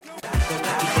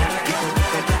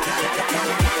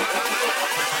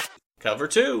Cover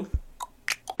two.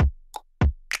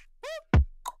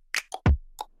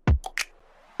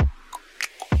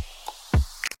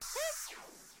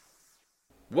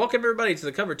 Welcome everybody to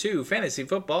the Cover 2 Fantasy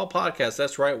Football Podcast.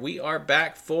 That's right, we are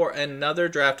back for another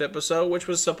draft episode, which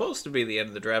was supposed to be the end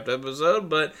of the draft episode,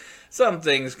 but some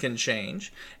things can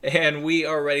change. And we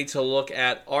are ready to look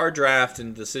at our draft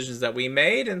and decisions that we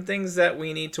made and things that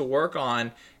we need to work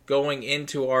on going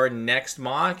into our next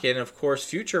mock and, of course,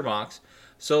 future mocks.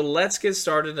 So let's get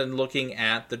started in looking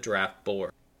at the draft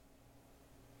board.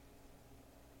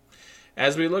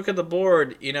 As we look at the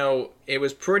board, it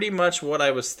was pretty much what I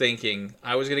was thinking.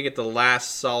 I was going to get the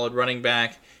last solid running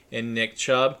back in Nick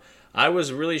Chubb. I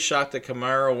was really shocked that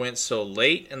Kamara went so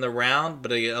late in the round,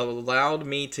 but it allowed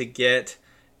me to get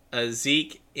a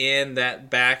Zeke in that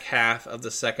back half of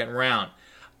the second round.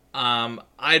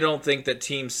 I don't think that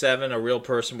Team 7, a real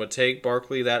person, would take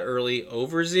Barkley that early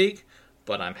over Zeke,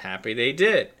 but I'm happy they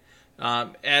did.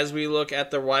 As we look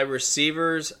at the wide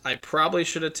receivers, I probably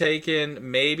should have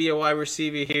taken maybe a wide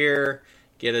receiver here,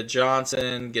 get a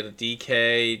Johnson, get a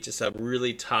DK, just a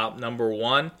really top number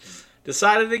one.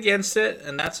 Decided against it,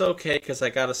 and that's okay because I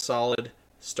got a solid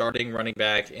starting running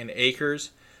back in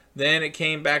Akers. Then it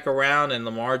came back around, and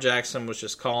Lamar Jackson was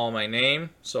just calling my name,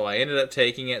 so I ended up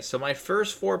taking it. So my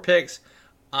first 4 picks,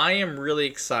 I am really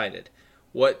excited.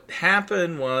 What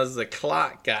happened was the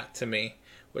clock got to me,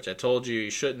 which I told you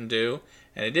shouldn't do,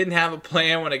 and it didn't have a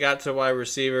plan when it got to wide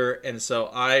receiver, and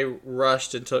so I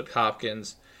rushed and took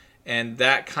Hopkins, and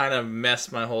that kind of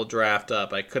messed my whole draft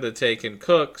up. I could have taken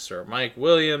Cooks or Mike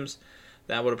Williams.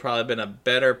 That would have probably been a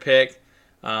better pick,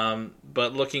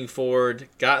 but looking forward,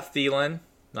 got Thielen,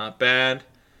 not bad.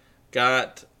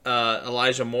 Got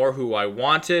Elijah Moore, who I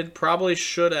wanted. Probably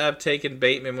should have taken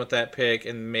Bateman with that pick,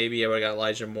 and maybe I would have got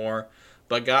Elijah Moore,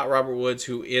 but got Robert Woods,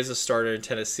 who is a starter in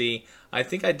Tennessee. I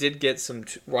think I did get some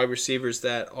wide receivers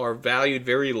that are valued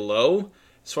very low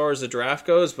as far as the draft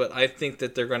goes, but I think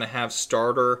that they're going to have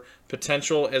starter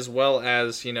potential as well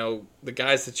as, the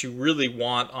guys that you really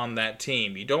want on that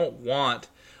team. You don't want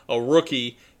a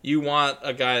rookie. You want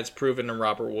a guy that's proven in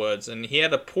Robert Woods. And he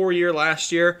had a poor year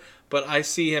last year, but I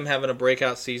see him having a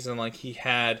breakout season like he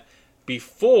had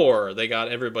before they got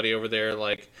everybody over there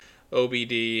like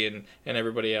OBD and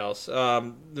everybody else.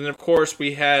 Then, of course,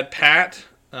 we had Pat.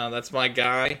 That's my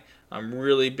guy. I'm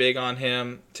really big on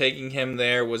him. Taking him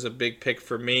there was a big pick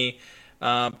for me.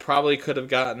 Probably could have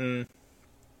gotten,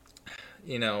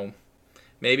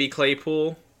 maybe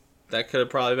Claypool. That could have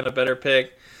probably been a better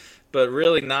pick, but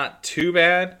really not too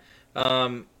bad.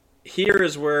 Here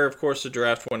is where, of course, the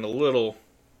draft went a little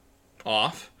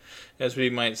off, as we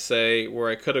might say, where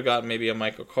I could have gotten maybe a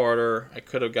Michael Carter. I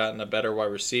could have gotten a better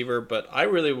wide receiver, but I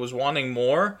really was wanting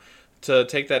more to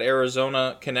take that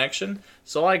Arizona connection,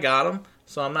 so I got him.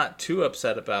 So I'm not too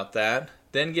upset about that.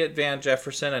 Then get Van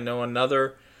Jefferson. I know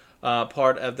another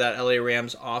part of that LA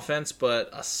Rams offense, but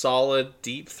a solid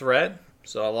deep threat,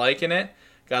 so I'm liking it.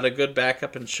 Got a good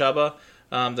backup in Chuba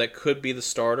that could be the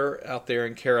starter out there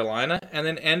in Carolina. And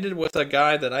then ended with a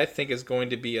guy that I think is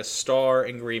going to be a star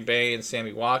in Green Bay and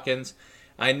Sammy Watkins.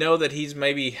 I know that he's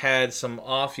maybe had some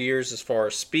off years as far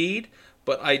as speed,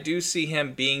 but I do see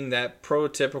him being that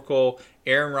prototypical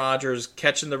Aaron Rodgers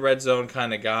catching the red zone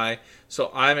kind of guy.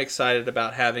 So I'm excited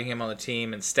about having him on the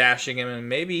team and stashing him, and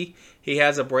maybe he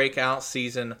has a breakout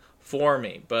season for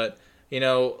me. But,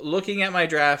 looking at my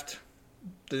draft,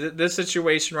 this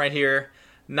situation right here,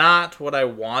 not what I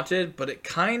wanted, but it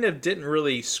kind of didn't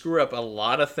really screw up a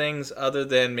lot of things other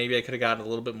than maybe I could have gotten a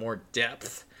little bit more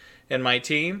depth in my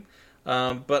team.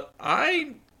 But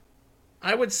I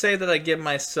would say that I give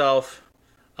myself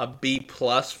a B+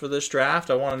 for this draft.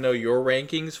 I want to know your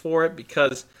rankings for it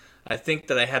because I think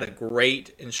that I had a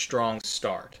great and strong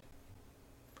start.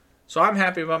 So I'm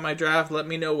happy about my draft. Let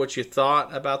me know what you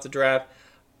thought about the draft.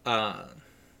 I'm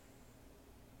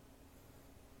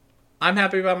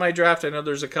happy about my draft. I know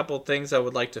there's a couple things I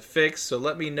would like to fix, so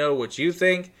let me know what you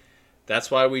think.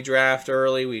 That's why we draft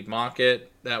early. We mock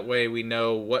it. That way we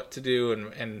know what to do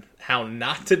and how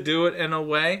not to do it in a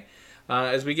way.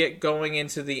 As we get going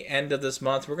into the end of this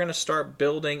month, we're going to start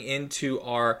building into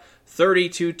our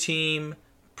 32-team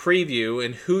preview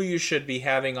and who you should be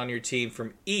having on your team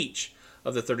from each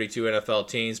of the 32 NFL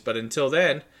teams. But until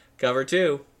then, Cover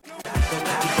 2.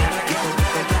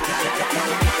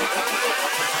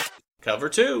 Cover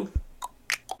 2.